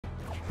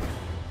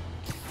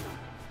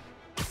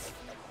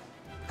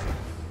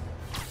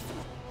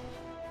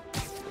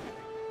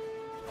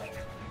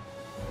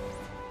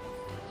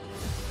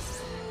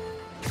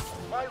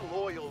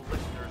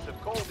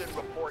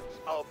reports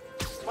of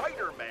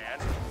Spiderman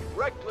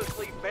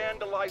recklessly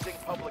vandalizing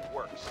public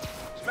works,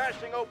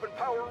 smashing open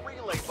power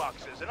relay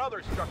boxes and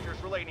other structures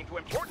relating to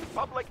important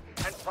public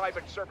and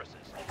private services.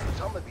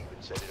 Some have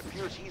even said it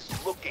appears he's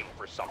looking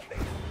for something,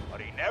 but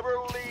he never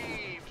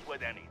leaves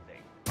with anything.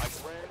 My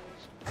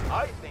friends,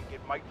 I think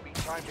it might be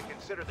time to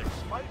consider that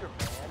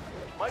Spider-Man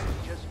might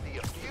just be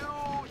a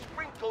few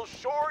sprinkles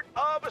short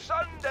of a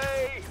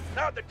sundae.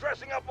 Not that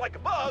dressing up like a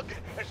bug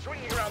and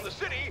swinging around the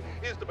city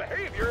is the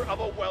behavior of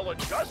a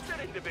well-adjusted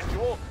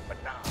individual, but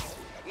now,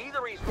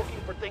 either he's looking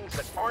for things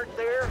that aren't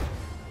there,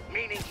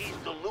 meaning he's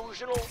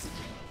delusional,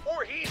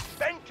 or he's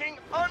venting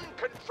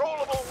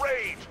uncontrollable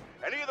rage.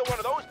 And either one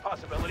of those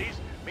possibilities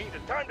means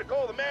it's time to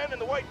call the man in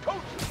the white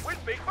coats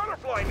with big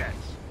butterfly nets.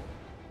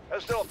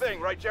 That's still a thing,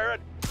 right,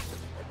 Jared?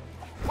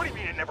 What do you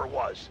mean it never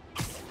was?